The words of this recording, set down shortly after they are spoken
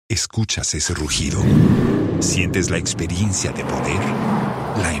¿Escuchas ese rugido? ¿Sientes la experiencia de poder?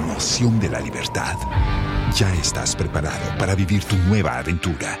 ¿La emoción de la libertad? Ya estás preparado para vivir tu nueva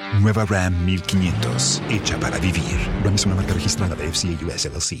aventura. Nueva Ram 1500, hecha para vivir. Ram es una marca registrada de FCA US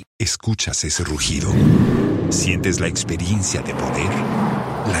LLC. ¿Escuchas ese rugido? ¿Sientes la experiencia de poder?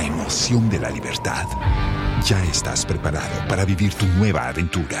 ¿La emoción de la libertad? Ya estás preparado para vivir tu nueva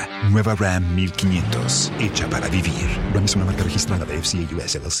aventura. Nueva Ram 1500, hecha para vivir. Ram es una marca registrada de FCA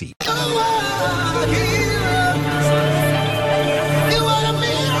US LLC.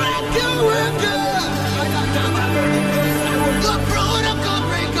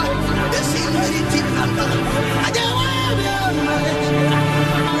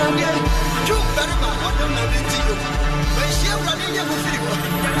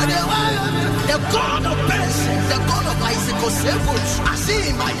 The God of blessings, the God of bicycle samples. I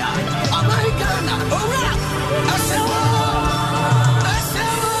see my American.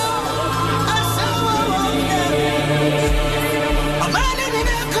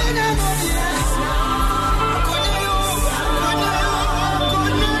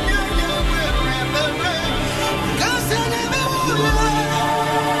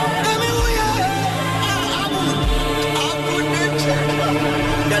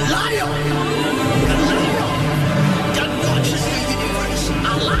 The lion.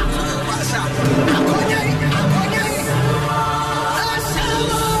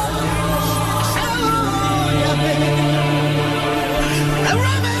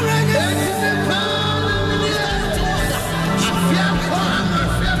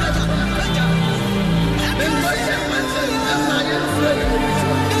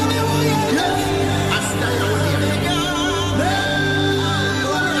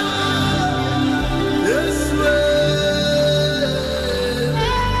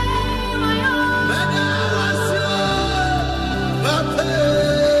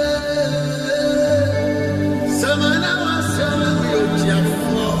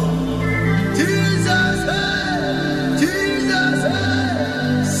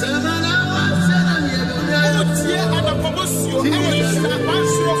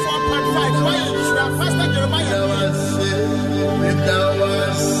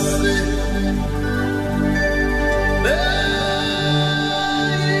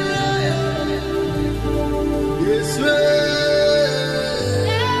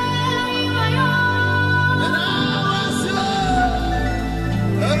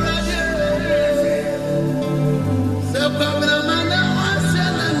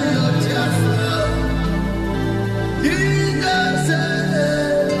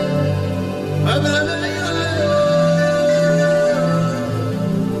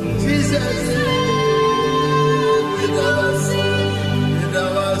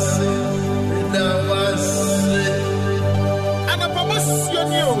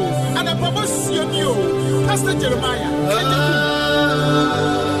 Anopa Bosuo, Pastor Jeremiah.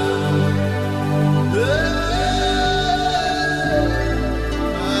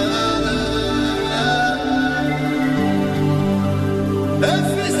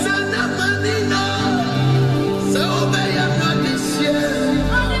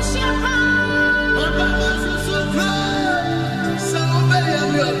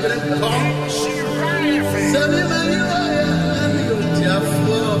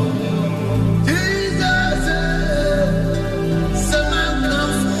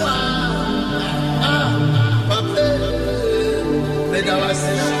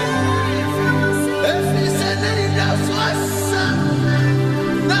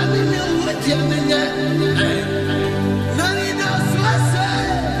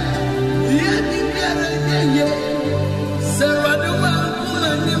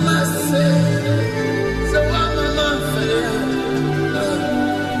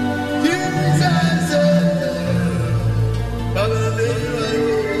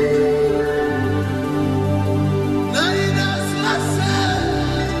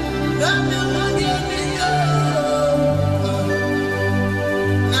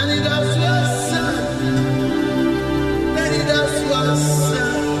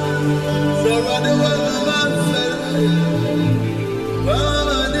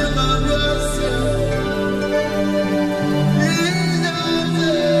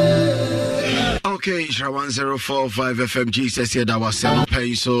 Okay, 1045 FM Jesus here that was selling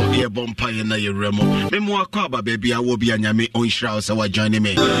pay so here bumpire na your remo. Memo akwaba baby I will be anyame on shroud so joining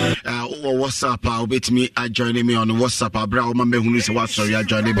me. WhatsApp I'll bet me joining me on WhatsApp abra ma mehunu se what sorry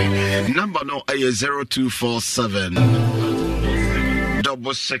joining me. Number no 0247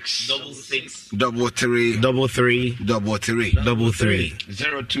 66 33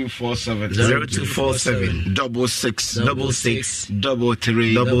 0247 66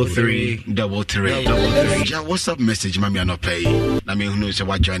 33 ja WhatsApp message mami Anopa na me hunu se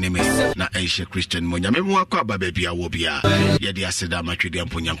wa join me na Aisha Christian Monya me mu akwa baba bia wo bia ye de aseda matwede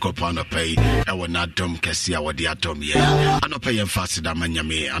amponya nkopa Anopa e wo na dom kese a wo de atom ye Anopa ye mfa aseda manya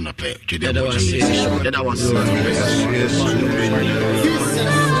me Anopa twede ya da was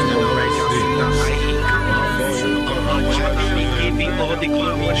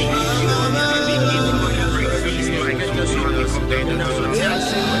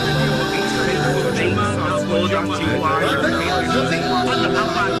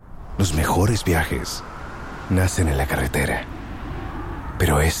Los mejores viajes nacen en la carretera,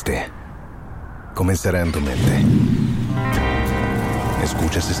 pero este comenzará en tu mente.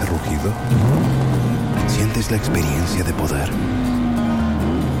 ¿Escuchas ese rugido? ¿Sientes la experiencia de poder?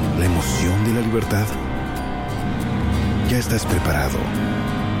 ¿La emoción de la libertad? Ya estás preparado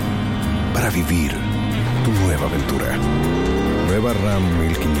para vivir tu nueva aventura. Nueva RAM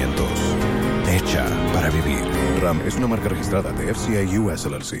 1500. Hecha para vivir. RAM es una marca registrada de FCA US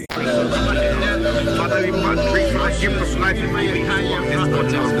LLC.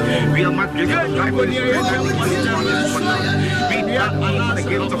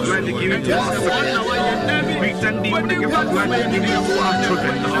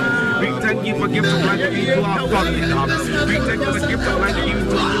 We thank you for giving us life to our family, Lord. We thank you for giving us life to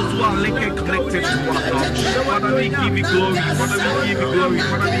those who are linked and connected to us, Lord. Father, we give you glory. Father, we give you glory.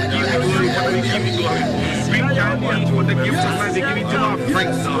 Father, we give you glory. Father, we give you glory. We thank you for the gift of life to give it to our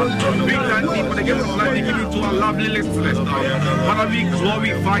friends, Lord. We thank you for the gift of life to give it to our lovely listeners, Lord. Father, we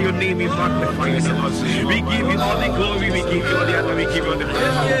glorify your name. We magnify your name. We give you all the glory. We give you all the honor. We give you all the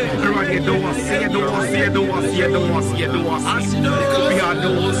praise. Everybody, do us, say, do us, say, do us, say, do us, say, do us. We are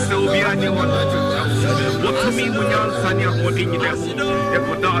those so. What to me when you're Sanya holding it up? If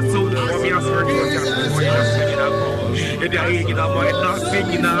we don't so for me as for you, if I get up, I'm not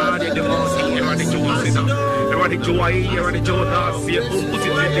singing out the most here on the Joe. Everybody joy, here on the Joe, not see it. Put it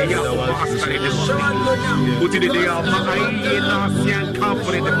in the day of master in the morning. Put it in the day of my eye, not see and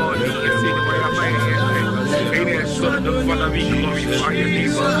comfort in the morning. You see the way of my head. And it's so the Father, we glorify your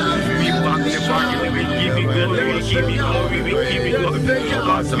name. We magnify your name. We give you glory, we give you glory, we give you glory.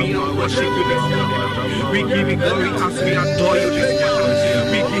 As we worship you this morning, we give you glory as we adore you this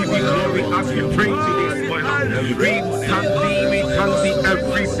morning. We give you glory as we praise you this morning. We thank thee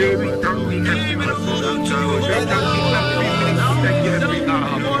every day, we thank thee every minute. We thank thee every minute, thank you every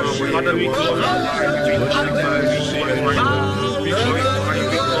hour. Father, we glorify you, we glorify you, we glorify you, we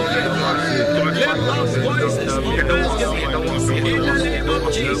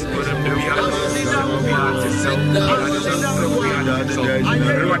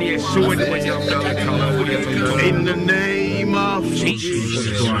in the name of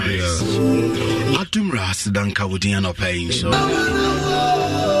Jesus Christ. Adum ras danka wodi Anopa so.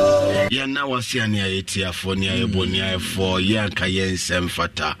 Ya na wasiania yetia for nia ebonia for yanka yensem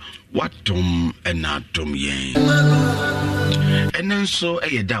fata. Watum enatum yen. Enenso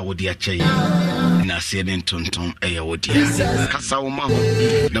eyeda wodi ache na se ne ntonton eye wodi kasa wo ma ho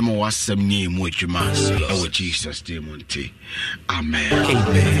na mo wasem ni emu adwuma e Jesus name monte amen.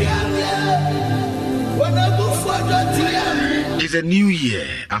 It's a new year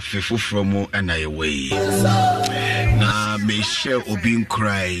afefo from and I away na me share obi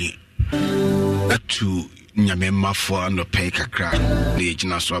cry to nyamema for Anopa kakra na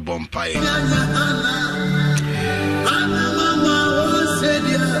ejina so abompai.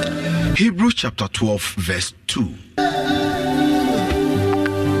 Hebrews chapter 12 verse 2.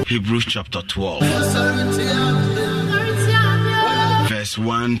 Hebrews chapter 12 verse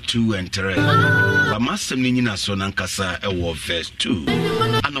 1, 2 and 3. But masem ni nyina so nankasa ewo verse 2.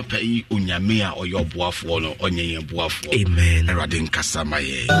 Anopa yi onyame a oyo boafo no onye boafo. Amen. Erade nkasa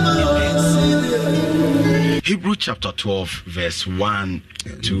maye. Hebrews chapter 12 verse 1,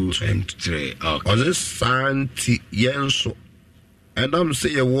 2 and 3. Okay. Oze santi yenso. And I'm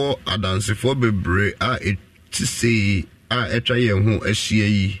saying war adanse for bebre a etise a etwa yen ho ahia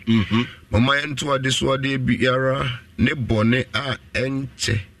yi. Mama ento ade so ade biara ne bone a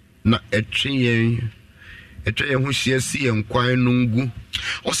enche na etwe yen ho hia si yen kwan no ngu.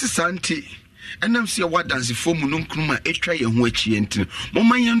 Osisanti enam se wadanse for mu no nkrum a etwa yen ho achie ntin.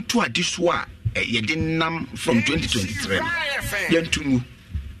 Mama ento ade so a yede nam from 2023. Yentu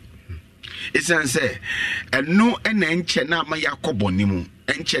Isan say, and no enche na ma yakoboni mu,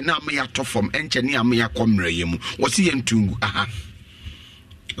 enche na ma yatofom, enche ni ama yakomre yemu. Wasi yentungu aha.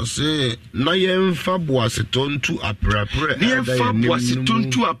 Say, na yemfa boase tontu aprapre. Yemfa boase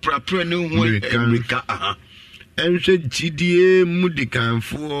tontu aprapre ne ho America aha. Enhwe gidie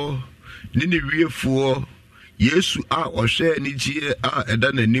mudikanfo ne wiefo Yesu a ohwe ni gie a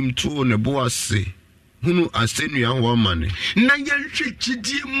eda nanim to ne boase hunu asennua ho amane. Na yenhwe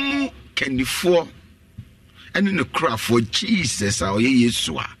gidie mu kanifo ene ne krafo Jesus a oye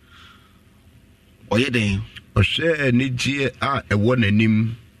Yesu a oye den ohwe ni gie a ewo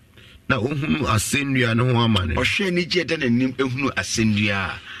nanim na ohunu asennua ne ho amane. Ohwe ni gie da nanim ehunu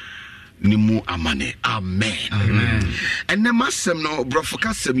asennua nimu amane. Amen. And the masem no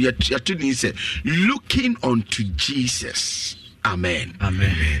brofokasem yatuni say looking unto Jesus. Amen.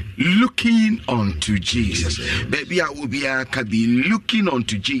 Looking unto Jesus. Baby, I will be looking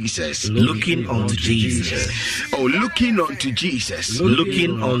unto Jesus. Looking unto Jesus. Oh, looking unto Jesus.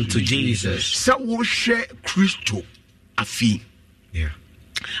 Looking unto Jesus. So we share Christo afi. Yeah.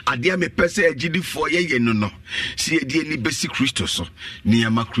 Adia me pese agidi for ye no si edi ni besi Kristo so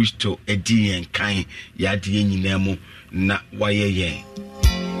niama Kristo edi yen kan ya de nyina mu na waye yen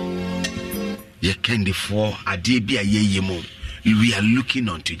ye kendi for ade bi aye mu. We are looking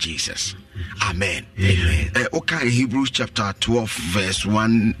unto Jesus. Amen. Okay, Hebrews chapter 12 verse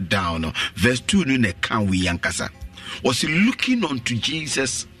 1 down verse 2 no ne kan we yankasa was looking unto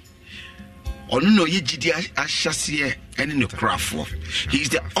Jesus. Ono ye gidi ahyase ene ne krafo. He is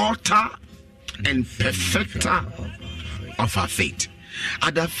the author and perfecter of our faith.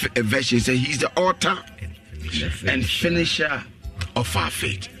 Other versions say he is the author and finisher of our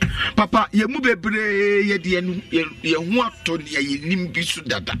faith. Papa ye mu bebre ye de ye hu ato ne ye nim bi su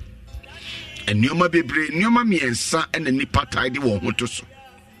dada. Enioma bebre enioma miensa ene nipa tide wo ho to so.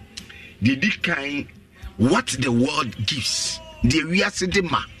 Didi kan what the world gives. The wiase de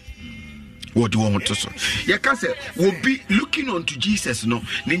ma what do you want to say? You can say, we'll be looking unto Jesus. No,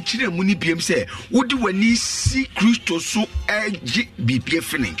 Ninchire Muni BM say, would do when you see Christo so edgy BPF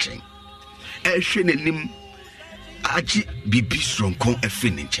finishing? Nim Aji BB strong con a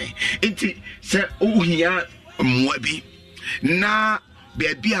finishing. It say, oh, here, Mwabi. Na,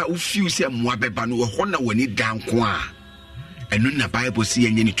 baby, I will feel say Mwabebanu, Hona when it down qua. And in the Bible, see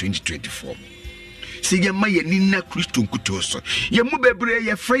in 2024. See ye ma ye nina Christo kutoso. Ye mu bebre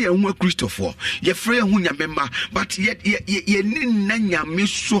ye frey hu Christopher. Ye frey hu nyamema but ye nina nyame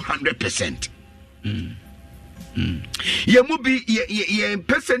so 100%. Ye mu bi ye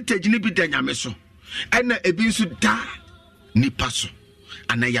percentage ni bi da nyame so. Ana ebi so da nipa so.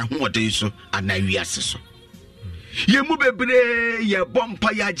 Ana ya hu oden so ana wiase so. Ye mu bebre ye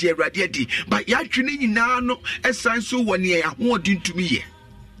bompa ya je Awurade adi but ya twene nyina no esan so woni ya hu oden tumi ye.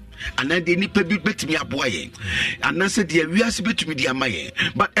 Anade nipa bi betimi aboa yen anase de wiase betimi di amaye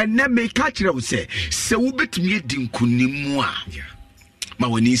but enne me ka kire wo se wo betimi edi nkunimu a ma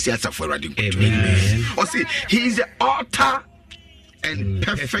woni si asafo Awurade nkutu. O say he is the author and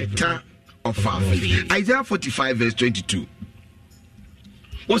perfecter of our faith. Isaiah 45 verse 22.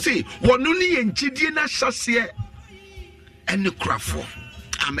 O say wonu ni enchidie na hyase ene krafo.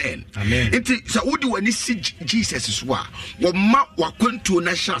 Amen. Iti so wodi wani si Jesus so a wo ma wakwantuo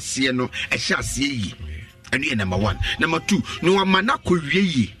na hyase no hyase yi. Enu ye number 1. Number 2, no amana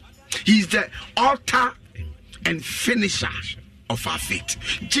kowie yi. He is the author and finisher of our faith.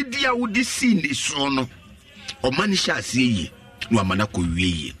 Jidia wodi si ne so no o mani hyase yi no amana kowie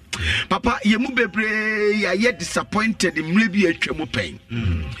yi. Papa ye mu bebre ya ye disappointed mlebi atwam pen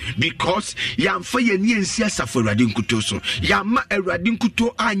because ya mfa ye ni ensi asafo Awurade nkuto so ya ma Awurade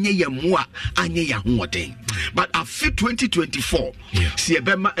nkuto anye ye moa anye ya hoden but afi 2024 si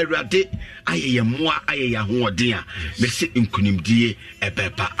ebema Awurade aye ye moa aye ya hoden a me se nkunimdie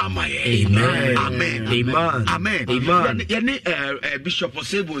ebepa amaye. Amen. Ye Bishop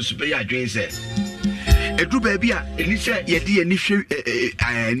Osebo Nsube ya adwen se edu baby a eni se ye de eni hwe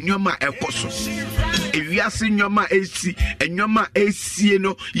nyoma ekoso ewiase nyoma esi enyoma esie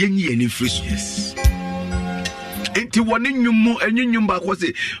no yenyi eni friso enti woni nyumu enyunyum ba ko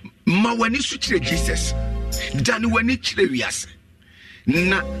se ma wani su kire Jesus dani wani kire wiase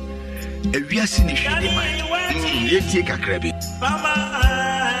na ewiase ni hwe de ma yetie kakra bi mama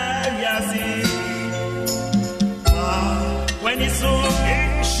wiase when it's so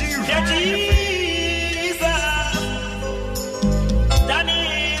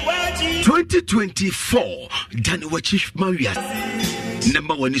 2024 Danny Wachif Maria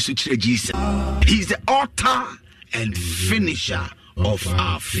number 1 is Jesus. He's the author and finisher of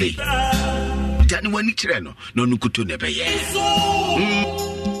our faith. Danny Wanichireno no nukuto nebeye.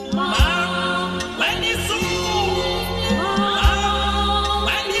 When it's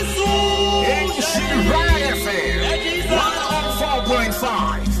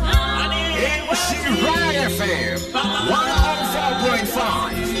 104.5 FM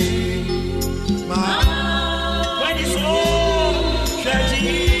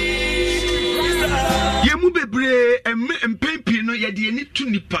 104.5. Yemu bebre empepi no ye de ani tu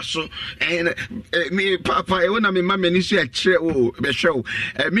nipa so me papa e wona me mama ni so ya kire o be hwe o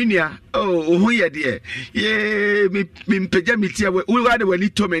minia o ho ye de ye me mpagya metia we wa de wani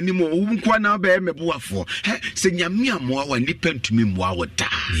to mani mo wo nkwa na be meboafo se nyame amoa wa nipa ntumi moa wo da.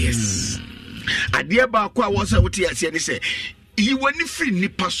 Yes. Ade ba kwa wo se wote ase ni se you wani free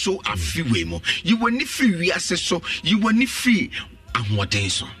nipa so afiwe mo you wani free wiase so you wani free ahoden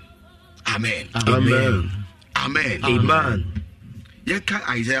so. Amen. Amen. Amen. Amen. Yeka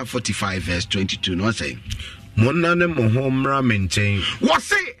Isaiah 45 verse 22 no say Monane mo ho mra menchen. What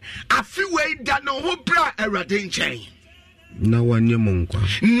say afiwe da no ho bra erade nchen. Na wanye mo nkwa.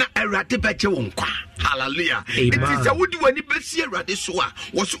 Na erade beche wo nkwa. Hallelujah. It is a wodi wani besi erade so a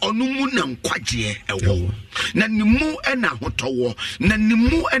was onu mu na nkwaje ewo. Na nimu ena hotowo. Na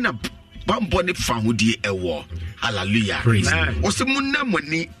nimu ena bambo ne fa hodie ewo. Hallelujah. Was mu na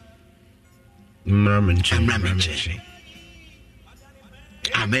mani Amen.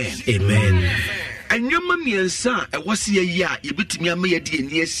 Amen. And your mommy and son, I was here, you bet me a mere dear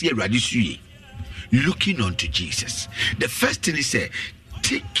near see radisui. Looking unto Jesus. The first thing he said,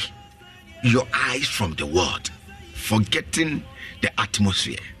 take your eyes from the world, forgetting the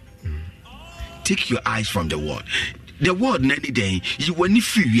atmosphere. Take your eyes from the world. The world, any day, you were not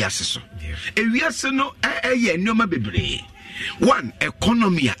free. Yes, a yes, no, no, my baby. One,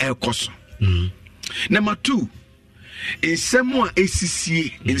 economy, air cost. Number two, in someone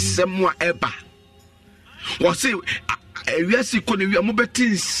ACC, in someone eba. Was say, yes, you couldn't be a mobile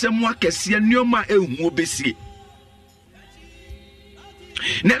someone can see a new man a mobile.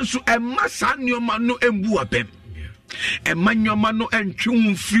 Now, so a massa new man no embuabem. A man your man no and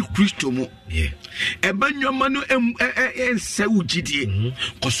chum free Christomo. A man your man no and so GD,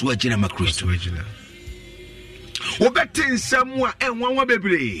 because we're Genama Christo. Obetin someone and one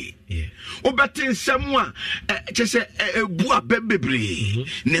baby. Obetin someone just a bua baby.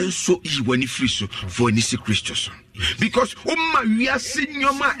 Nenso you when you free so for any Christos. Because we are seeing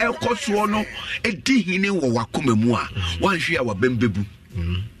your ma el cosuono a dihine wa wakumemua. One share our bembebu.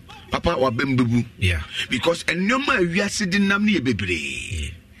 Papa wa bembebu. Yeah. Because and your ma we are sitting namni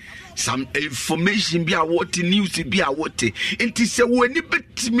baby. Some information be a what news be a what it is a when you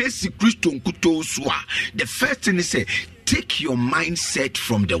bet Messi Christo Kuto Swa. The first thing is say take your mindset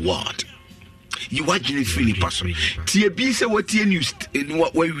from the world. You are getting feeling person. TB say what you news in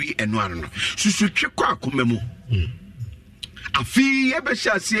what way we and one. So check kwa kumemo. Afi ebe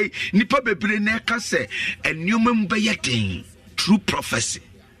shall say nipa bebre na ka say enwom be yeten true prophecy.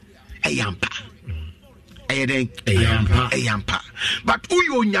 Ayampa. Ayampa. But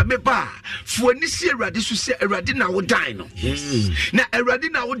uyo nyame ba for ni se erade so se erade na wo dan no. Na erade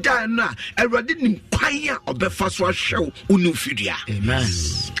na wo dan na erade nim kwan a obefa so ahwew unu fidua.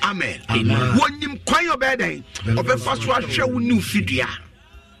 Amen. Wonim kwan obedan obefa so ahwew unu fidua.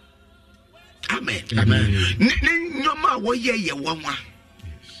 Amen. Ni nyoma wo ye wanwa.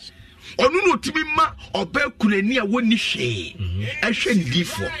 Onu no tibi ma obekunani a woni hwe. Ehwe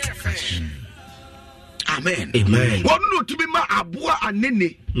ndifo. Amen. One no to be ma abua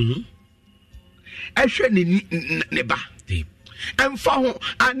anene. Ehwe ne ba. Emfa ho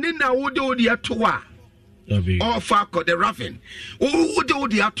anena wo de odi atoa. Or fa ko the raven. Wo de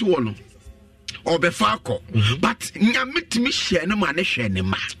odi atoa no. Or be fa ko. But nyamitimi hye no ma ne hwe ne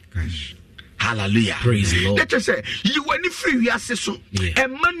ma. Hallelujah. Praise the Lord. Let us say you when you free wiase so e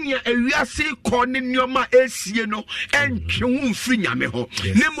mania e wiase ko ne nyoma esie no entwe free nyame ho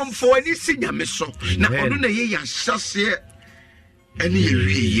ne mom fo ani si nyame so na ono na ye yansase ene ye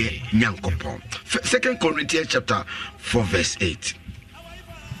wiye nyankopon. 2 Corinthians chapter 4 verse 8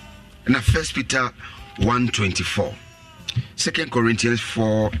 na 1 Peter 1:24. 2 Corinthians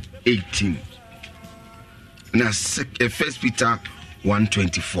 4:18 na 1 Peter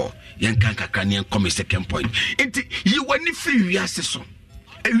 1:24. Yankan kakani come second point. Enti you wani free wiase so.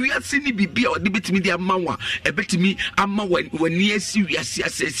 Wiase ni bibia o de betimi de amawa, e betimi ama wani asi wiase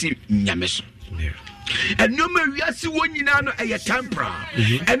asesi nyame so. Enoma wiase wonyina no eye tempera.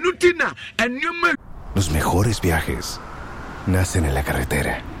 Enutina enoma. Los mejores viajes nacen en la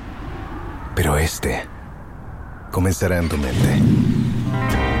carretera. Pero este comenzará en tu mente.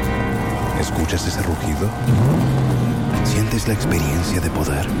 ¿Escuchas ese rugido? ¿Sientes la experiencia de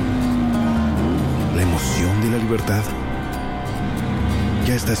poder? ¿La emoción de la libertad?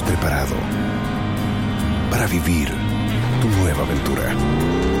 Ya estás preparado para vivir tu nueva aventura.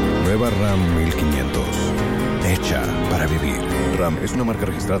 Nueva RAM 1500 hecha para vivir. Ram es una marca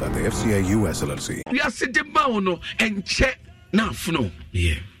registrada de FCI US LLC. We are sitting down and check now.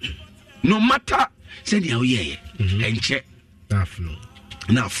 Yeah. No matter send you and check now.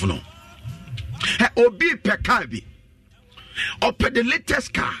 Obi pekabi. Open the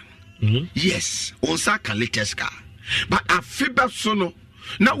latest car. Yes, on saka latest car. But a fiber sono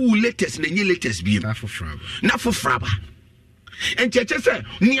na wo latest na nye latest bi. Na for fraba. And cheche say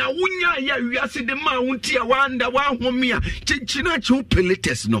nia wunya ya wiase de ma wunti a wanda wa home a chichina chu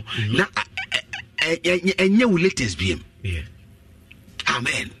latest no. Na enye wo latest bi. Yeah.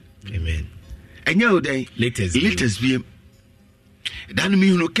 Amen. Enye wo den latest bi. Dan mi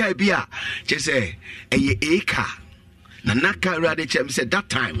hunu ka bia che say eye eka na naka rade chem say that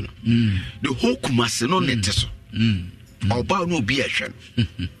time the whole Kumasi no net so oba no bi ehwe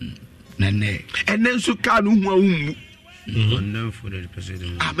nene enen su ka no hu awumu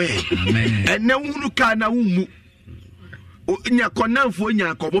amen enen hunu ka na wumu nya konanfo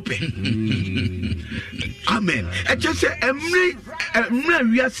nya kobope amen e je say emre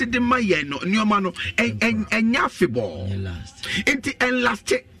wiase de maye no nyoma no enya febo enti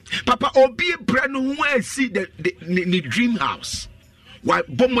enlast papa obi bra no hu asi the dream house. Why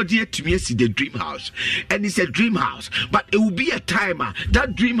bombardier to me see the dream house, and it's a dream house, but it will be a timer.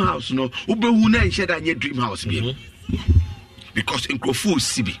 That dream house no ube huna and shed on your dream house because in Krofu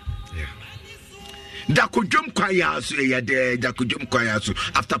Sibi. Dakujum kwaya so ya de dakujum kwaya so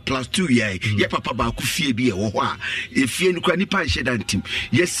after +2 year ye papa ba ku fie bi e wo ho a e fie nu kwa ni pan shedantim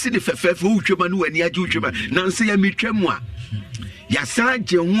ye si de fefefe utwema no ani age utwema nanse ya metwam a ya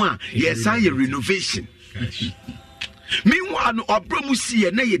sanje ho a ye san ye renovation. Meanwhile no obromu si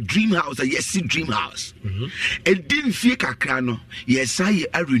ye na ye dream house a ye si dream house e din fie kakra no ye san ye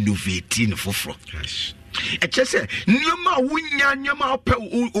a renovating foforo. It just said, Nyama Winya Nyama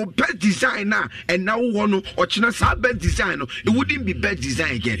or best design and now one or China best design. It wouldn't be best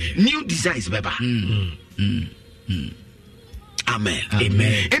design again. New designs, Baba. Amen.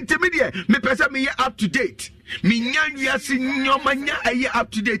 Intermediate, me pesa me up to date. Me nyan we are seeing Nyomanya a year up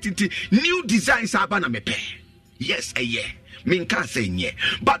to date. New designs are bana me pay. Yes, a year. Me can't say yeah.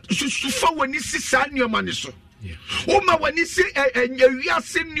 But so when you see San Nyomani so. Oma wani se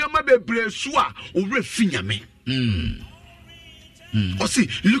wiase nneoma bebre so a o refinya me o see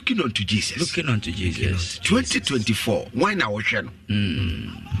looking unto Jesus 2024 why now we share no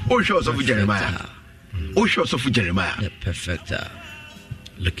o shows of Jeremiah the perfecter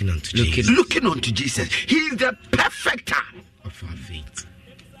looking unto Jesus he is the perfecter of our faith,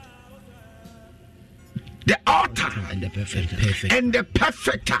 the author and the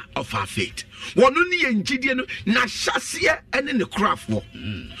perfecter of our faith. One only engidie no na shasie ene ne krafo.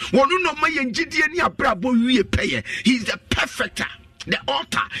 One no ma engidie ni abrabo wie peye. He is the perfecter, the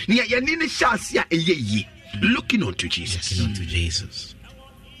author. Ni yani ne shasie eyeye. Looking unto Jesus.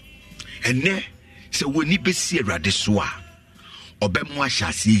 And ne se woni besi Awurade so a obemwa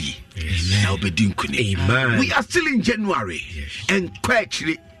shasie yi. Na obedi nkune. Amen. We are still in January and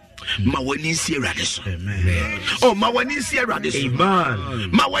quite Mawani si Radiso. Oh, Mawani si Radiso. Amen.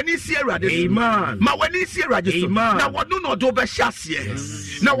 Mawani si Radiso. Amen. Mawani si Radiso. Now what do not do be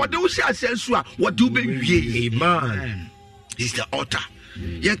shasie? Now what do shasie so what do be ye? Amen. He's the author.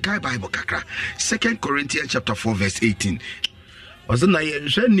 Ye kai Bible kakra. 2 Corinthians chapter 4 verse 18. Was na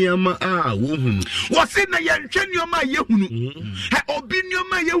yenhwe niama a wo hunu. Was na yenhwe niama ye hunu. He obi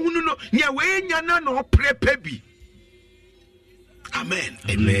niama ye hunu no nya we nya na no prepe bi. Amen.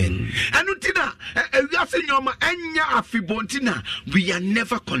 Anutina, we are saying Yoma enya afibontina. We are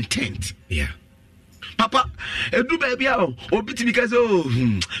never content. Yeah. Papa, do baby obiti because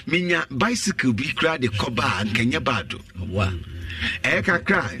minya bicycle be cry the koba and Kenya bado. Wow. Eka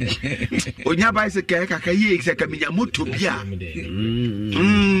cry. Onya bicycle eka kaye exeka minya moto bia.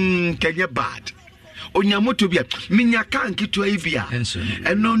 Kenya bad. Onya moto bia minya kan kitwa ibia.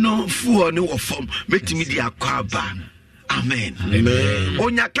 No fu oni wo form metimi dia kwaba. Amen.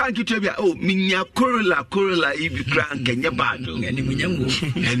 Onya kan kitwa oh minya Corolla ibi kran Kenya bado. Eni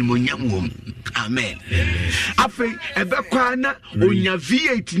munyamwo. Amen. Afi ebekwa na onya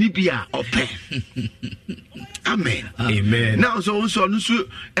V8 ni bia ope. Amen. Now so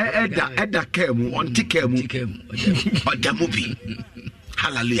eda kemu on tikemu odamubi.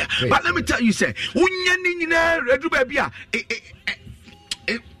 Hallelujah. But let me tell you say unya ni nyina redu ba bia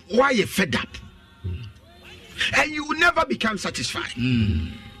why you fed up? And you will never become satisfied.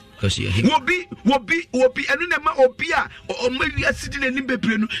 Because you will be and nema obia or maybe a sitting in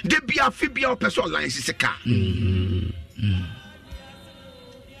Bebreno, they be a fibia person lines is a car.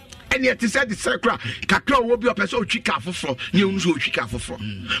 and yet is said the sacra kakra will be a person chika for new chika for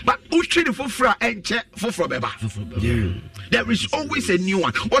but who treated for fra and check for beba. There is always a new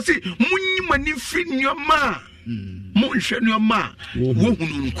one. What's it? Muni free your ma. Munchen your ma.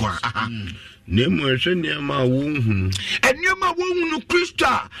 Wohun kwa. Nemusha near my womb. And your ma won't no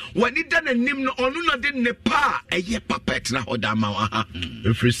Christa. When it done a name no onuna didn't ne pa a ye puppet na hodama.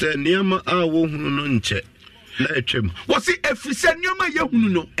 If we say near my womb, let him. Was it if we say near my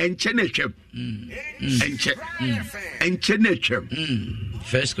young and chenechem? And chenechem.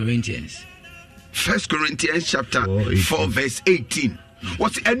 1 Corinthians chapter 4 verse 18.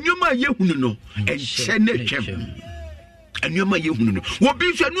 Was it a new ma yehuno and chenechem? A new ma yehuno. What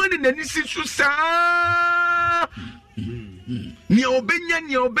be your one in any sister? Nio Benya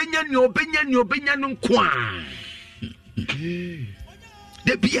no kwan.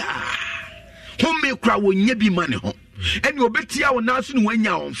 De bia. Home kra wo nya bi mane ho. Ene obetia wo naso no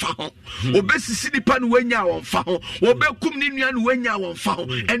wanya won fa ho. Obesisi nipa no wanya won fa ho. Obekum ni nua no wanya won fa ho.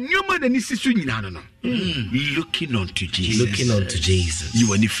 Enyoma na ni sisu nyina no. Looking unto Jesus.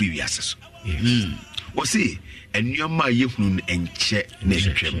 You are ni free yases. Wo see enyoma yehunu enche na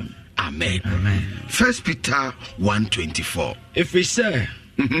twem. Amen. 1 Peter 1:24. If we say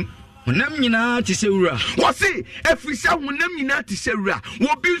honam nyina ti sewura. Wo see if we say honam nyina ti sewura.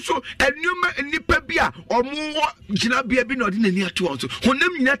 Wo bi so enuma nipa bi a omo gina bia bi na odi nani ato on so.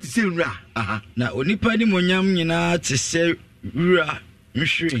 Honam nyina ti sewura. Na onipa ni monyam nyina ti sewura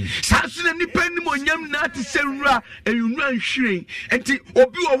nhwiren. Saso na nipa ni monyam na ti sewura enwura nhwiren. Enti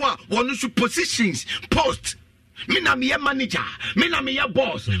obi wo wa wono so positions post. Mina me manager, mina me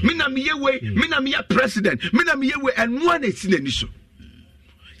boss, mina me way, mina me president, mina me way, and one is in the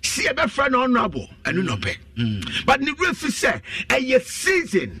see a friend honorable and no pay. But the ref say a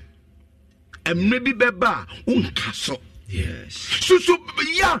season and maybe beba castle. Yes. So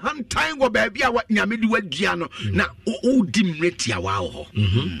ya han time go baby what nyame do aduano na o dimreti awa.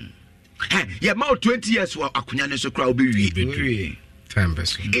 Yeah, more 20 years wa akunya ne so kra obewie.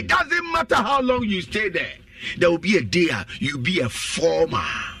 It doesn't matter how long you stay there. There will be a day you'll be a former.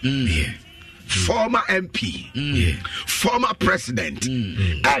 Former MP, former president,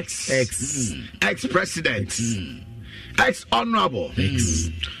 ex-president, ex-honorable,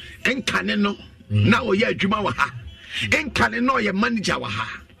 enkaneno. Now we are Juma waha, enkaneno ye manager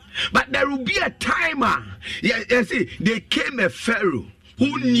waha. But there will be a timer. Yes, there came a pharaoh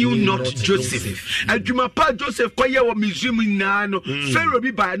who knew not Joseph. And Jumapa Joseph kwaya wa museum nano. Pharaoh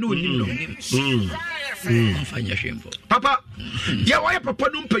be by no nimno. Papa, ya why papa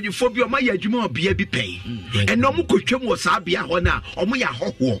no mpanyifo my adwuma obia bi pay. And no mu kotwam wo sa bia ho na omo ya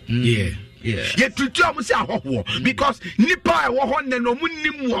hoho. Yeah. Ye tutu omo se ahoho because nipa e wo ho ne no mu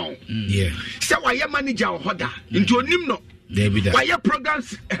nim wo. Yeah. Se why manager wo hoda. Nti onim no. Why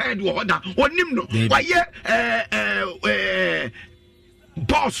programs head wo hoda. Onim no. Why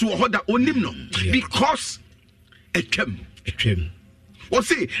boss wo hoda onim no. Because etwam. Wo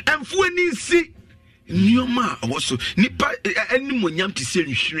see emfu ani si Nioma also nipa animonyam to say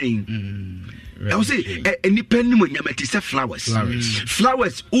nhwiren. I will say any animonyam to say flowers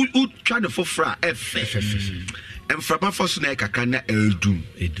who try to for fra f and from my first na kakra na edum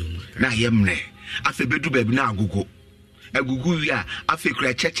na yemne afa bedu baby na agugu wi a afa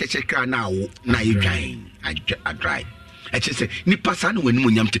kura cheche na wo na yedwan a dry I just say nipa sa no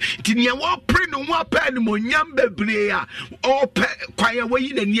animonyam ti nia wo pre no ho apa animonyam bebre a o pe kwaya wo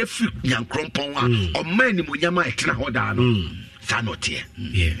yi na ni afi nyankrompon a o ma animonyam a etena hoda no sa no tie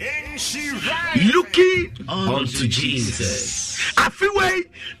looking unto Jesus. Afi we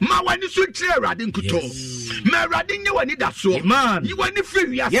ma wani so kire Awurade nkuto ma Awurade nye wani da so you wani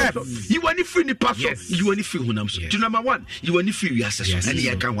free ya so you wani free nipa so you wani free honam so to number 1 you wani free ya so and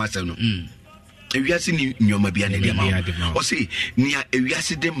ye kan wasa no ewiase ni nyoma bia na dia ma o say nia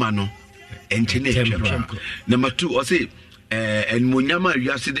ewiase de ma no entene twam number 2 o say en monyama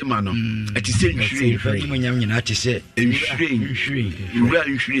ewiase de ma no ati se nhwiren monyam nyina ati se nhwiren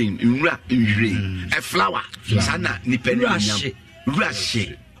a flower sana ni peni monyam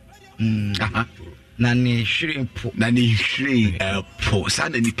ruashe na ni nhwiren po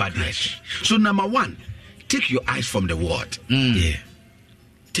sana ni padre. So number 1, take your eyes from the word.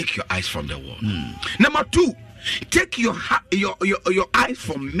 Take your eyes from the world. Number 2, take your eyes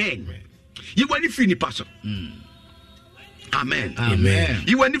from men. You want to free ni person. Amen.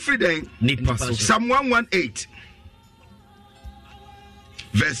 You want to free then? Psalm 118,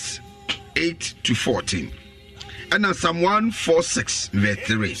 verse 8 to 14, and then Psalm 146, verse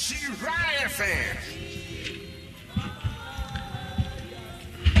 3.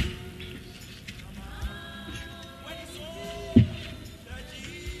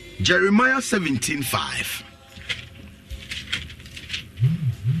 Jeremiah 17:5.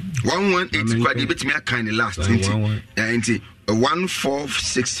 118 kwadi betimi akane last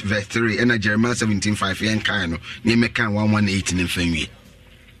 146 verse 3 and Jeremiah 17:5 yen kan no ne mekan 118 in fanwie.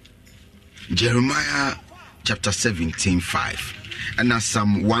 Jeremiah chapter 17:5 and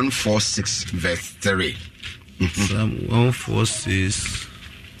Psalm 146 verse 3. Psalm 146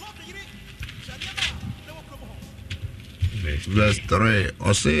 verse 3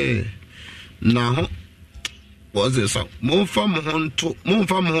 or say now was this mon fam honto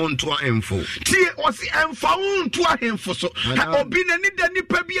ahemfo tie o si emfa honto ahemfo so obi na ni da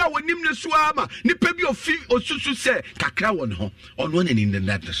nipa bi a wonim ne so ama nipa bi ofi osusu se kakra won ho ono na ni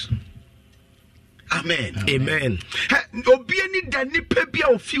ndadas. Amen. Amen. Obi ni da nipa bi a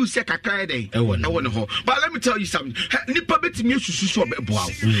ofi se kakra dey e won ho. But let me tell you something. Nipa betimi osusu so obeboa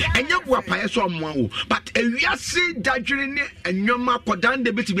wo enya boa pae so omoa wo but ewiase dadwere ne enwoma kodan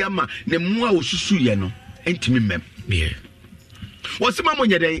de betimi ama ne moa osusu ye no entimi mem. Yeah. What's my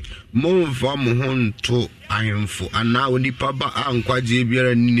money day? Mon fam honto ahemfo ana onipa ba ankwaje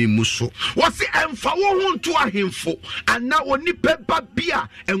biara ni muso. What's the emfa wo honto ahemfo ana onipa ba bia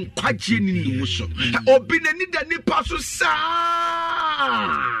enkwaje ni muso. Obi na ni da nipa so sa.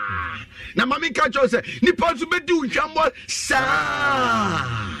 Na mami ka jo se nipa so be du nhwambo sa.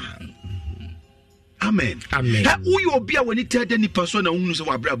 Amen. Amen. Who you obi a woni tell the nipa so na hunu so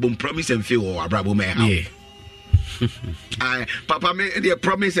wabrabo promise and fail or wabrabo me how. Yeah. Papa me the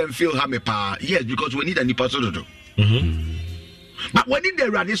promise and feel ha me pa. Yes, because we need a nipa so do. But we need the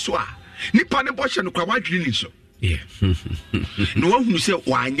rade so a nipa ne boshe no kwa wadwiri ni so. Yeah. No one who say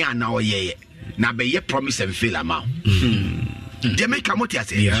wanya na oyeye na be ye promise and fail ama. They make come out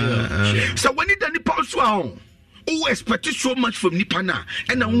say. So we need the nipa so a who expect so much from nipa na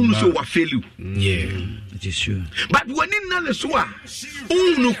and na who so wa fail you. Yeah. It is true. But when in none so a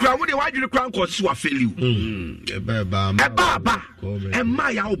no crowd we wadwiri crown cause so wa fail you. Eba and my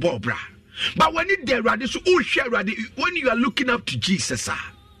ya bobra. But when it there rade so who share rade when you are looking up to Jesus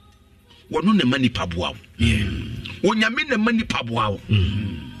one no money paboa. Yeah. When you mean the money paboa.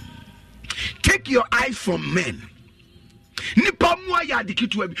 Take your eyes from men. Nipa mua ya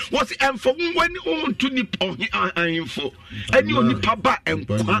dikitu ebi was enfo when on to nipa info any nipa ba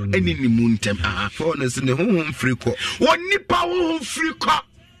enkwa eni ni muntem for ne se ne honhom free ko won nipa honhom free ko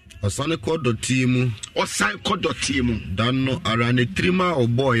osane ko doti mu dan no ara ne trima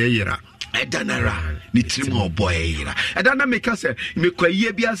obo ye yira edanara ni trima obo ye yira edana meka se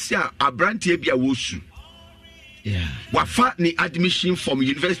mekwaye bi ase a abrante bi a wosu. Yeah. Wafa ni admission form,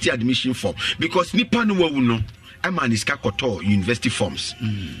 university admission form because nipa no wawu no man is kakoto university forms.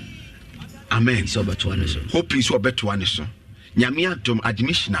 Amen. So beto ane so. Hope is so beto ane so. Nyame atom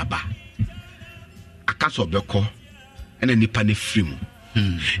admission aba. Akaso beko ene nipa ne free mu.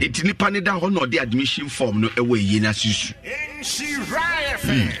 Iti nipa ne da ho no de admission form no ewe yi na susu.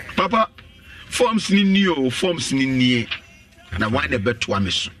 Papa forms ni nie na why ne beto ame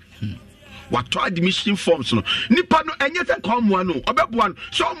so. What admission forms no nipa no enye se komwa no obeboa no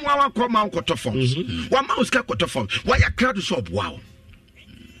so omwa wa koma nkoto forms wa ma uska koto forms wa ya crowd so obwa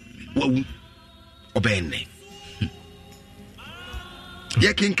wo obenne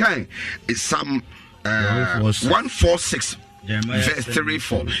ye kinkan Psalm 146 verse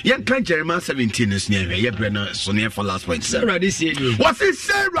 3-4 yen kan Jeremiah 17 is near ye bre no so near for last point Sarah this year what is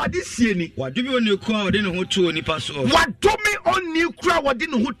Sarah this year ni what do me on you kwa ode no ho to nipa so what do me on you kra wode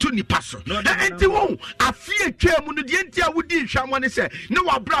no ho to nipa so enti wo afie twa mu no de enti a wodi hwamwa ne se ne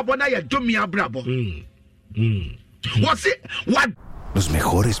wa brabo na ye domi abrabo what Los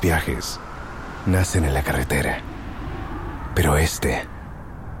mejores viajes nacen en la carretera, pero este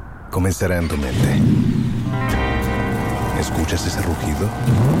comenzará en tu mente. ¿Escuchas ese rugido?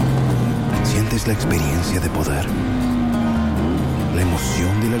 ¿Sientes la experiencia de poder? ¿La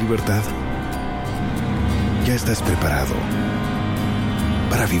emoción de la libertad? Ya estás preparado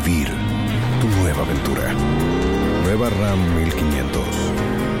para vivir tu nueva aventura. Nueva RAM 1500.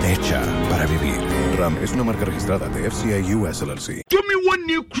 Hecha para vivir. RAM es una marca registrada de FCI US LLC. Do me one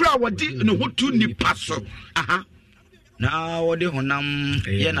new crowd no ho to ni paso. na wode honam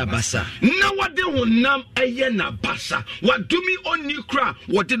ye na basa na wode honam eye na basa wadumi oni kra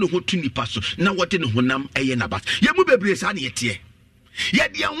wode no hotu nipa so na wode no honam eye na basa ye mu bebre sa na yete ye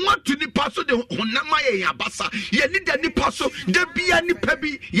de watu nipa so de honam aye ya basa ye ni da nipa so de bia nipa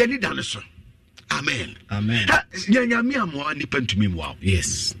bi ye ni da no so amen amen nyame amoa nipa ntumi moa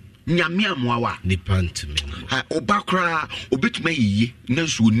yes nyame amoa wa nipa ntumi ha obakra obetuma yiye na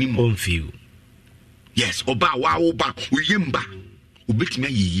so onim onfiu. Yes, oba wa oba uyemba obetimi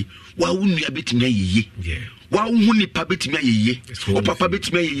ayiyi wa wunu abetimi ayiyi wa hu nipa betimi ayeye o papa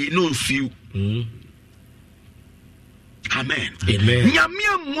betimi ayeye no mfiu amen nyame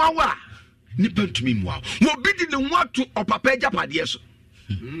amuawa nipa ntumi muawa wo bidi ne ho ato o papa agapade so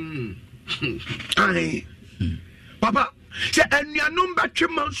ai papa se anuanom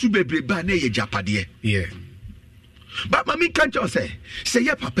batwema nsu bebreba na ye japade but mami kan cho say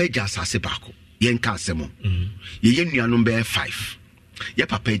ye papa agya asase bako ye nka asemo ye nuanom be 5 ye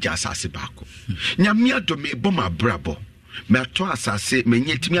papa agya asase bako nyame adome bom abrabo me to asase me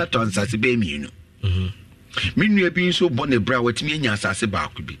nyetimi ato asase be mienu minu ebi nso bo ne bra watimi nya asase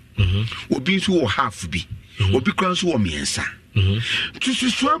bako bi obi nso wo half bi obi kran nso wo miensa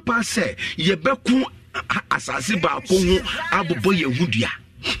tususuan pa say ye beku asase bako ho abobo ye hudua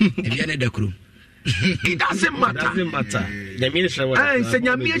ebi ane dakuru it doesn't matter. Say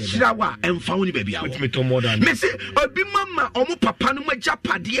nyame shirawa emfa ni baby awo. Me say obi mama omo papa no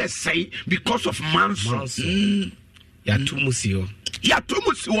majapade say because of manson. Ya tumusio.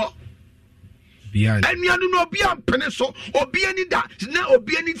 Enianu no obi ampene so obi ani da na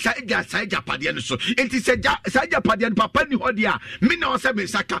obi ani sa japade no so enti se japade no papa ni ho dia me na o se me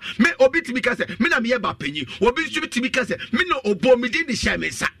saka me obi timi ka se me na me ye ba panyi obi nso timi ka se me no obo me di ni sha me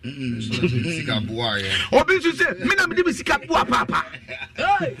sa sika boa ye obi nso se me na me di sika boa papa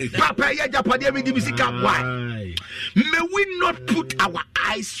ye japade me di sika boa. May we not put our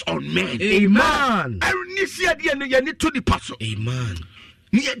eyes on men. Amen. Ni sia dia no ye ni to di paso. Amen.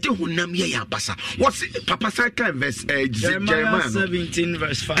 Niye de honam ye ya basa. What's Papa Saka verse Jeremiah 17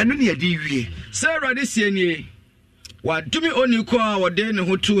 verse 5. Anu ne de wie. Sarah this ye wadumi oni kwa wode ne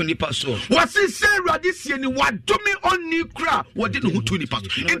ho tu nipa so. What's Sarah this ye ni wadumi oni kra wode ne ho tu nipa so.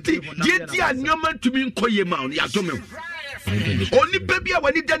 Enti ye di anyoma tumi nkoye ma on ya dome. Oni baby a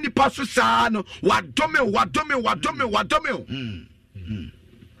wani da nipa so saa no wadome.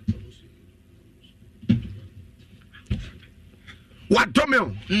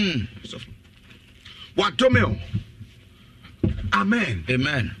 Wadomeo. Amen.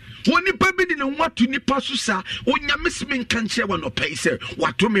 Woni baby ni watu ni pasu sa onyamesime nkanche wa no pay say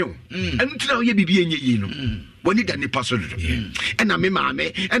wadomeo. Enu tina oye bibi enye yi no. Woni da ni pasu do. Ena me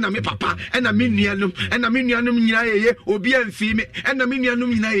maame, ena me papa, ena me nuanum nyina yeye obi amfi me, ena me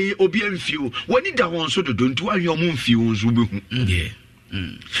nuanum nyina yeye obi amfi o. Woni da won so do ntu ahwe omo mfi o nso behu.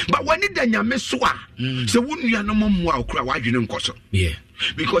 But when it nyame so a se wonua no momwa okura wadwene nkoso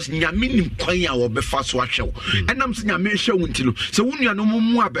because nyame nim kwan a obefa so ahwew enam se nyame hwe wonti no se wonua no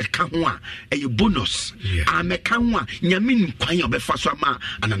momwa beka ho a eye bonus ameka ho a nyame nim kwan a obefa so ama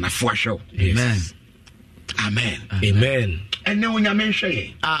ananafo ahwew. Amen. Ene onyame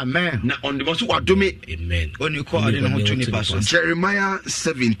hwe amen na on the most wadome amen oni ko ade no ho to ni paso. Jeremiah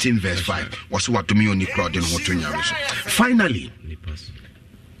 17 verse 5 was wadome oni ko ade no ho to nyame so. Finally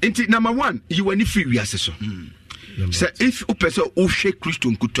Inti number 1, you were free we so. So if you person who shake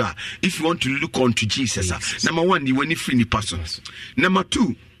Christian kuta, if you want to look unto Jesus, number 1, you were free ni person. Number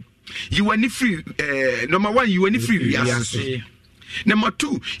 2, you were free. Number 1, you were free we Number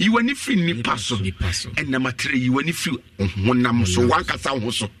 2, you were free ni person. And number 3, you were free honam so wankasa ho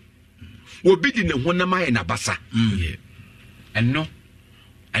so. Obi di ne honama e na basa. And no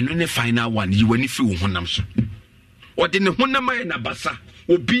the final one, you were free honam so. Or di ne honama e na basa.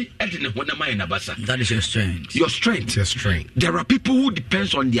 Obi edine honama e na basa. That is your strength. Your strength. There are people who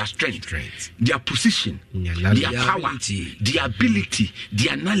depends on their strength. Their position, their power, their ability,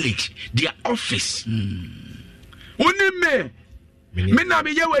 their knowledge, their office. Onime me na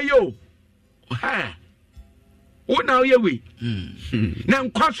me yewe yo. Ha. Ona yewe. Na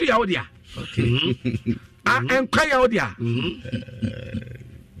nkwaso ya odia. Okay. Enkwa ya odia.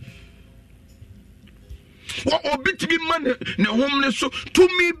 What obit be man ne home so to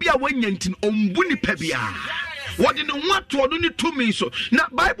me be a wanyantin ombuni pebia. What in the what to only to me so now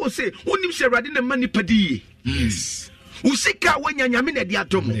Bible say unim se radi ne mani padi. Yes. Usika wanya nyamine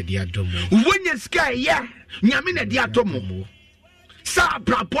diatomo. Wanya sky ya nyamine diatomo. Sa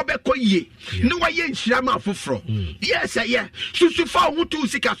brapo be ko ye. No wa ye nhira ma foforo. Yes yeah. Susu fa hu to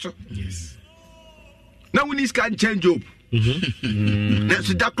usika so. Yes. Now we need can change up. That's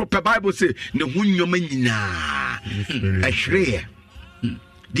the Bible say ne ho nyoma nyina ahwere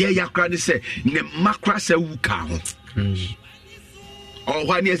dia yakra ne say ne makra sa wuka ho o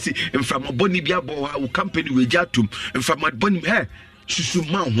hwane asi mfam boni bia bo ha company we jatum mfam boni he susu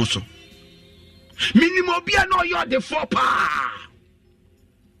ma ho so minimum bia no yo de for pa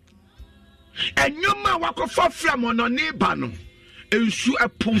enyoma wakofa fram ono ne ba no ensu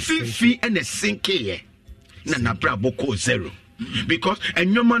aponfifi ene sinke na brabo ko 0 because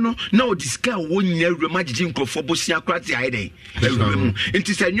enyoma no na o diska wo nyina rema gigi nkrofo bosia krati aide it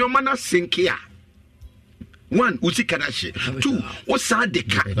is enyoma na sinke a 1 usi kadashi 2 osa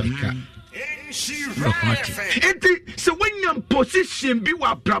deka so when you position be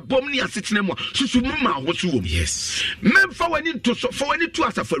wa brabom ni asetena mu susu mu ma ho so wom yes memfa wani to so for wani to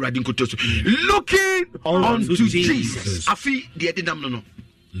asa for radin kotoso looking unto Jesus afi de dedam no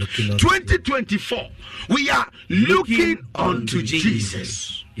 2024 we are looking unto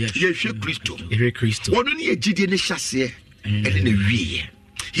Jesus yehwe Kristo wonu ni ejide ne hyase and ne wie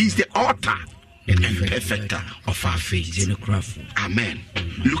he is the author and perfecter of our faith. Amen.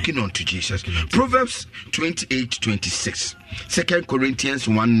 Looking unto Jesus. Proverbs 28:26. 2 Corinthians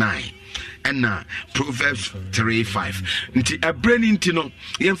 1:9. And Proverbs 3:5. Nti abrani nti no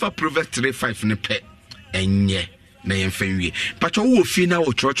yemfa Proverbs 3:5 ne pe enye na yemfa wie. Pacho wo fi na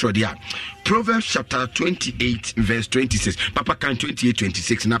wo church dia. Proverbs chapter 28 verse 26. Papa kan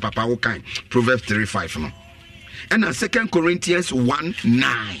 28:26 na papa wo kan Proverbs 3:5 no. And 2 Corinthians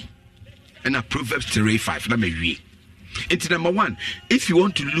 1:9. And Proverbs 3:5. Let me read. It's number 1. If you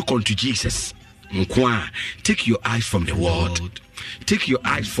want to look unto Jesus, take your eyes from the world, take your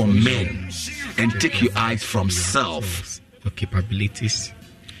eyes from men, and take your eyes from self. Your capabilities.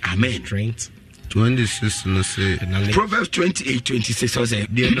 Amen. Strength. 26 no say Proverbs 28:26 I say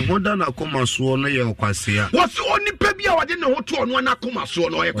the wonder na koma so no ye kwasea what's only baby a wade ne ho to ono na koma so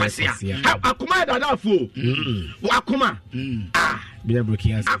no ye kwasea akoma dada fo akoma be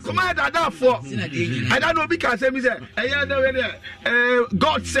breaking us akoma dada fo I don't know because say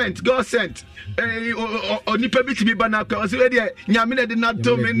God sent onipa bi tibi bana ka so we dey nyame na de na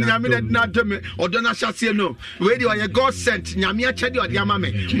to me odo na hyase no we dey o God sent nyame a chede ode ama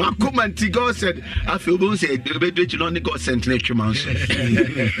me makoma nti God said I feel bon say be no God sent na twema so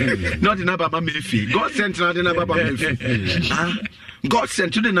not the number mama efi God sent na the number mama efi God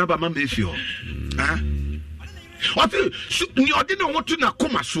sent to the number mama efi what ni ode no want to na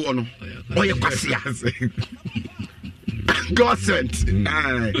koma so no oye kwasea God sent.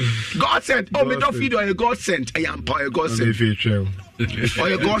 God sent. Oh, me don't feed or God sent. I am power God sent. Or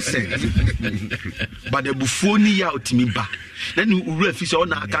your God sent. But the buffoni out me back. Then you refuse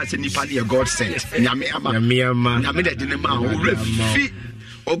on our cars and you God sent. Yamiama. Yamida Dinema. Refi.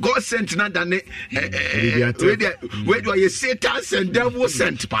 Or God sent not than where do you Satan and devil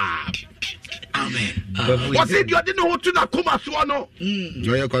sent? Amen. What said you didn't know what to Nakuma Swano?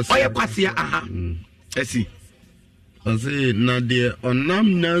 I see. Ose na de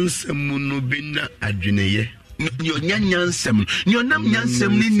onam nyansem no bi na adweneye ni onyanyansem ni onam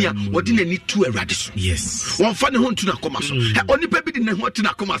nyansem ni nia wodi na ni tu awrade so yes won fa ne ho ntu na koma so onipa bi di ne ho tu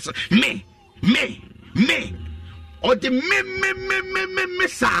na koma so me o de me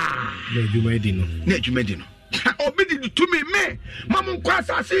sa na adwumadi no obi di to me mamu kwa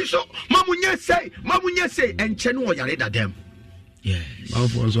asase so mamu nye sei enche no yare dadam yes ma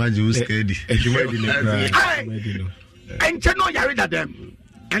for so aje uskedi adwumadi no and no yari that them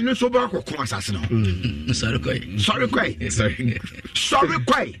and so back or come assassin. Sorry, quite.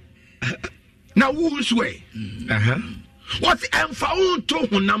 Now, who's way? What's and found to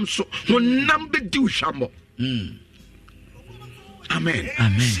Honam so number do shambo? Amen.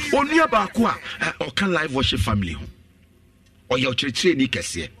 Only about or can live worship family or your church ni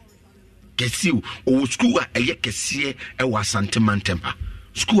kese or school a kese a was sentiment temper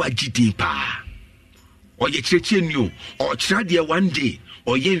school a GD pa. Or ye church new, or tradia one day,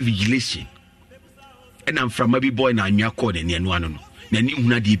 or ye vigilation. And I'm from maybe boy na mia code and yan one. Nani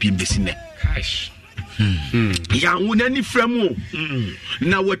una deep in the cash. Young any framo.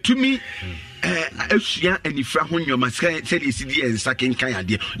 Now what to me, Ocean and if Frahon your masquerade said is the and sucking kaya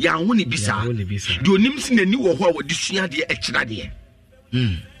dear. Young only bizarre. Do nims in the new or what this year dear extra dear.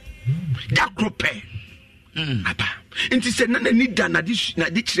 That crope. Aba nti se na ni da na di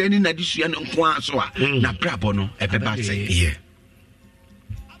training na di sua no nko aso a na brabo no ebeba say yeah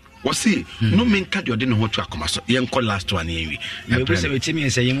we see no menka de ode no ho to akoma so ye nko last one ye we say we timi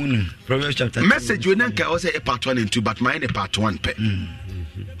say ye mu Proverbs chapter message we nanka o say part 1 and 2 but mine part 1 pe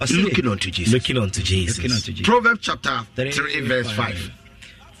looking unto Jesus Proverbs chapter 3 verse 5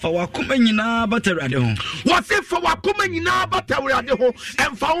 for wakoma nyina batarade ho what say for wakoma nyina batarade ho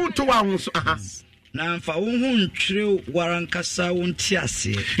emfa wo to wa ho so na emfa wo ho ntwere warankasa wo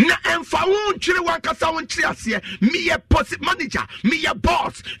ntiase na emfa wo ntwere warankasa wo ntiase me ye manager me ye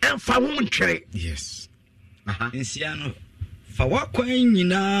boss emfa wo ntwere yes nsiano fa wakwan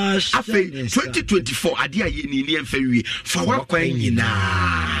nyina afi 2024 ade aye ni emfa wie fa wakwan nyina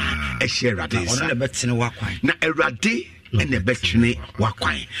e share rade ona le betene wakwan na erade and the betchne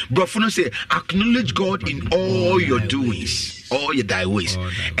wakwan brofo no say acknowledge God in all your doings all your thy ways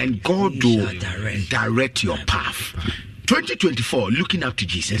and God will direct your path 2024, looking up to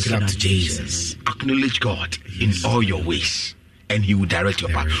Jesus. Acknowledge God in all your ways, and He will direct your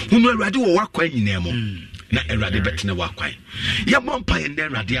path. Who know Radi will work when you name na Erade betina wakwan. Ya mompa ye na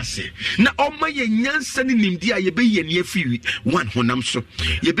Erade ase. Na oma ye nyansa ni nimdi a ye be ye ne afiri 1 honam so.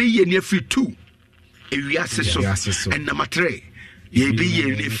 Ye be ye ne afiri 2 ewiase so. And number 3 ye be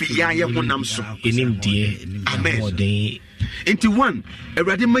ye ne afiri ya ye honam so. Enimdie. Amen. Into 1,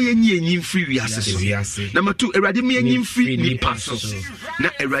 Erade ma ye nyi mfiri wiase so. Number 2, Erade ma ye nyi mfiri ni paso. Na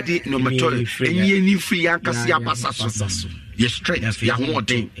Erade number 3, enyi ni mfiri ya nkasi apasa so. Your strength, your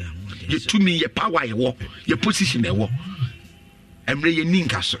holding, your to me, your power, your walk, your position, your walk. Emre ye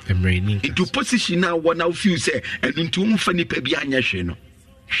ninka so. Into position now, what now few say, and into funny pebianya sheno.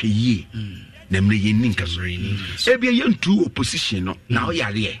 She ye. Nemre ye ninka so. Ebia yen two opposition no. Now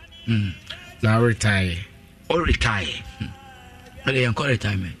yare. Now retire. Or retire. But they call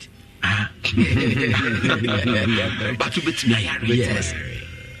retirement. But you bet me yare. Yes.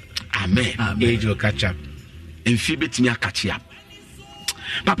 Amen. Age will catch up. And Phoebit me a catch up.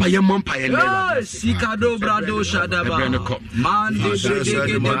 Papa, your mom, pie, and Sikado Brado Shadaba. Man, they say they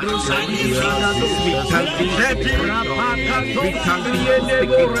get the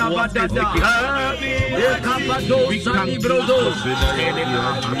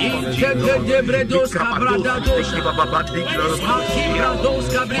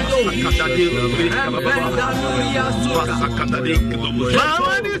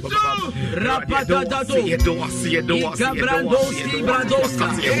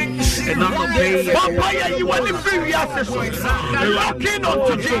and I'm not paying. Papaya, you want the free access. Looking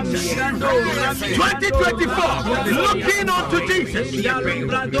unto Jesus. 2024. Looking unto Jesus.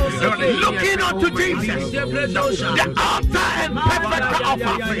 Looking unto Jesus. The altar and perfect of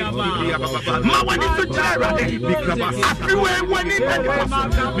our faith. Ma when it's to Jara. Everywhere when it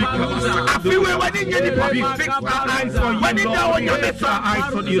everywhere when it get it. We fix our eyes on you. When it down on your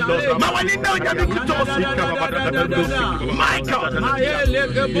eyes on you, Lord. Ma when it down on your my God.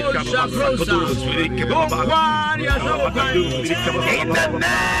 In the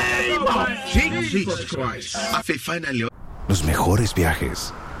name of Jesus Christ. Los mejores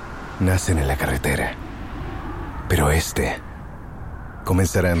viajes nacen en la carretera, pero este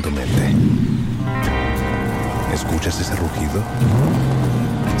comenzará en tu mente. ¿Escuchas ese rugido?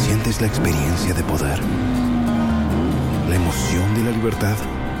 ¿Sientes la experiencia de poder? ¿La emoción de la libertad?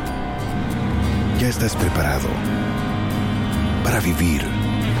 Ya estás preparado para vivir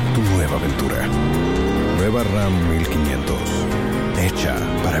tu nueva aventura. Nueva RAM 1500. Hecha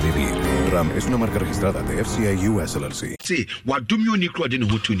para vivir. RAM es una marca registrada de FCA US LLC. See, what do you need to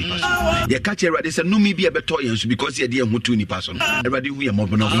know to person? You catch a radius and no me be a better because you're dear who to person. A radio we are more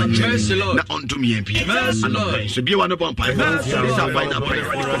than one. Not on to me and people. So be one of one pie. This I'll find a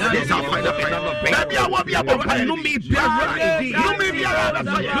prayer. This I'll find a prayer. Maybe I won't be a pie. No me be a radio. No me be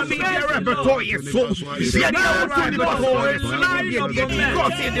a repertory. So, see, I know to the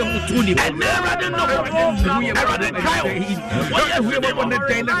and there I don't know. I rather Kyle. We were on the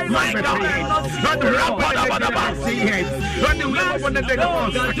day that my God. Run the rapper, run the way up on the day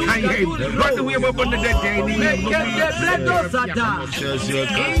of run the way up on the day.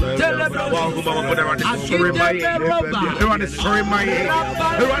 Sorry, my head.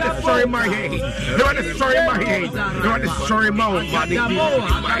 Sorry, my head. Sorry, my head. Sorry, my body.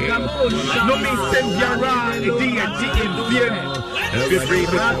 No me send your ride.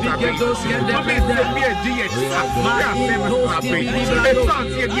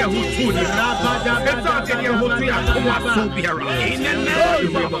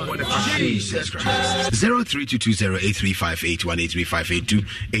 Jesus Christ.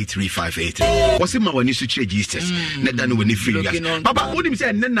 03220835818358283582 what's in my one to change Jesus let that know when you feel Papa what him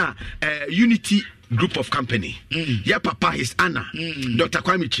say nana unity group of company. Yeah, Papa is Anna, Dr.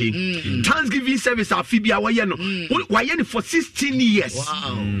 Kwame Chi. Thanksgiving service at Phoebe Wayeno for 16 years.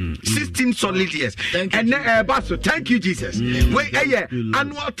 Wow. 16 solid years. Thank and Basso, thank you, Jesus.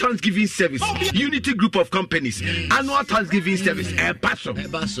 Annual Thanksgiving service. Unity group of companies. Annual Thanksgiving service. Basso.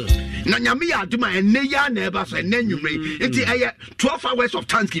 Nanyamia Duma and Neya Nebasso and then you may. It's 12 hours of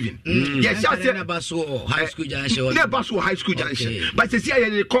Thanksgiving. Yes, Nebasso High School Junction. Nebasso High School Junction. But it's here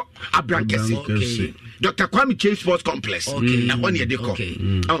a Abrankesi. Dr. Kwame Chase Sports Complex. And 1 year they call.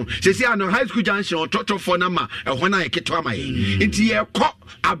 Say, I know High School Junction or Toto for Nama, and when I get to my into your cock,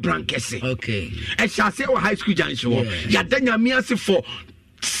 a brankesi. Okay. And shall say, High School Junction. Ya then your meals for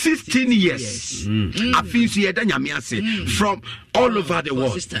 16 years. I feel so yɛda nyame ase from all over the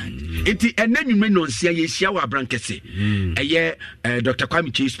world. Enti ɛna nwume no nsia yɛhyia wɔ abrankɛse. Ɛyɛ Dr.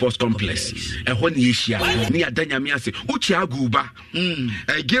 Kwame Chase Sports Complex. Ɛhɔ ne yɛhyia. Ne yɛda nyame ase. Uchi Aguba.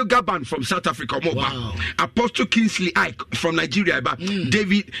 Gil Gaban from South Africa. Wow. Apostle Kingsley Ike from Nigeria.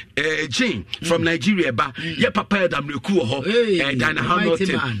 David Jane from Nigeria. Ye Papa Damreku ho. Dana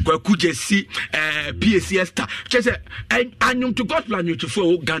Hamilton. Kwaku Jesse. PSC Star. Chese anyum to God plan you to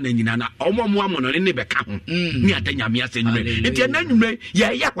for Ghana nyina. Omo mo amono ne beka ho. Ne yɛda nyame ase nyume. Enti ɛna nwume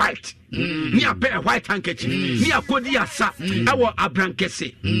yɛ white. Ni a pair white handkerchief. Ni a kodi asa. Our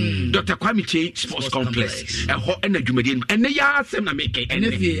abrankese. Dr. Kwame Chase Sports Complex. Ɛhɔ ɛna dwumadi. Ɛne ya asɛm na meke.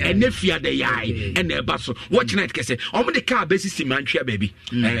 Ɛne fia de yai. Ɛna ɛba so. Watch night kese. Ɔmo de car besi simantria baby.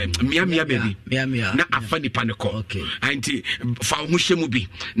 Mia baby. Na afa nipa ne kɔ. Anti fa ho hye mu bi.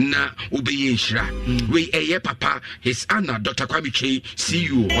 Na obeye nhyira. We ɛyɛ papa his Anna Dr. Kwame Chase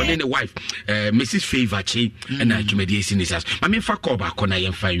CEO. Ɔne ne wife Mrs. Favor Chase. Ɛna dwumadi esi ne sas. Mame fa call ba kɔ na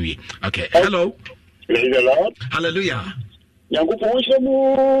yɛmfa nwie. Okay. Hello. Praise the Lord. Hallelujah.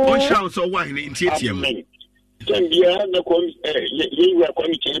 Yankupon so why in TTM? Tembia na kom ye wa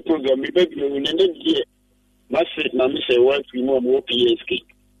committee program me be no ne die mase na me say what we mo PSK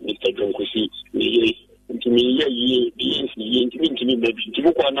Mr. Jonkosi me ye ntimi baby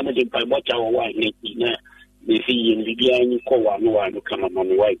ntimi ko na me de pa mo cha wa ne na me fi ye bibia ni ko wa no kama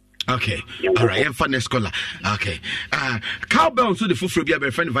mama wai. Okay. All right. I'm fun scholar. Okay. Cowbell so the full be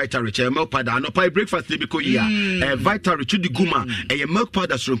a friend Vital Rich milk powder no pie breakfast dey because here. Vital Rich the guma a milk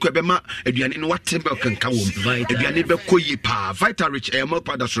powder so ko be ma aduane no what milk kan ka wo. Aduane be koyi pa. Vital Rich milk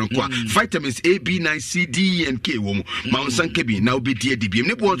powder so ko. Vitamins A, B9, C, D and K wo. Ma onsan ke bi na obi die DBM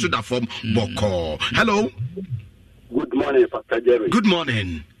ne bo so da form boko. Hello. Good morning, Pastor Jerry. Good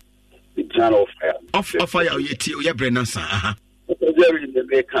morning. It's an offer. Off fire yeti o ye Brenansa. Jerry the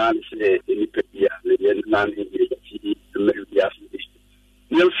Becan say in Pedia, the land in the Media.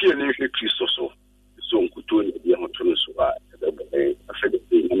 No fear, no Christo so Kutun, the Amatunus,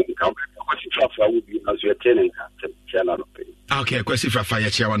 I would be as your tenant. Okay, question for fire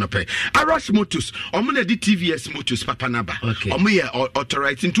chair one pay. Arash Motus, Omuna di TVS Motus Papa Naba. Okay. Omuya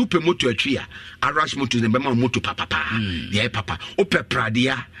authorizing two per motor tria. Arash Motus and Bema Motu Papa. Yeah, Papa. Ope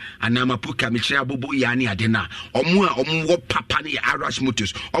Pradia and Namapuka Michia Bobo Yani Adena. Omwa Papa ni Arash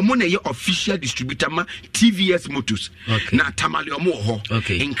Motus. Omuna ye official distributor ma TVS Motus. Okay. Na Tamali Omo.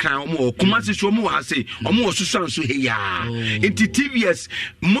 Okay. In Crown Omo. Kumasi Shomo Hase. Omo Susan Suheya. Into TVS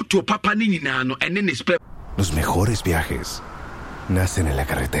Moto Papa Ninano and then it's Los mejores viajes nacen en la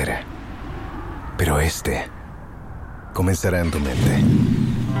carretera, pero este comenzará en tu mente.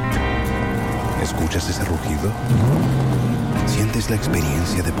 ¿Escuchas ese rugido? ¿Sientes la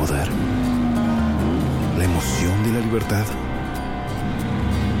experiencia de poder? ¿La emoción de la libertad?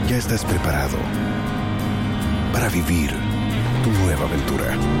 Ya estás preparado para vivir tu nueva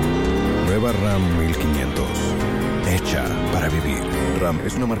aventura. Nueva RAM 1500, hecha para vivir. RAM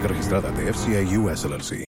es una marca registrada de FCA US LLC.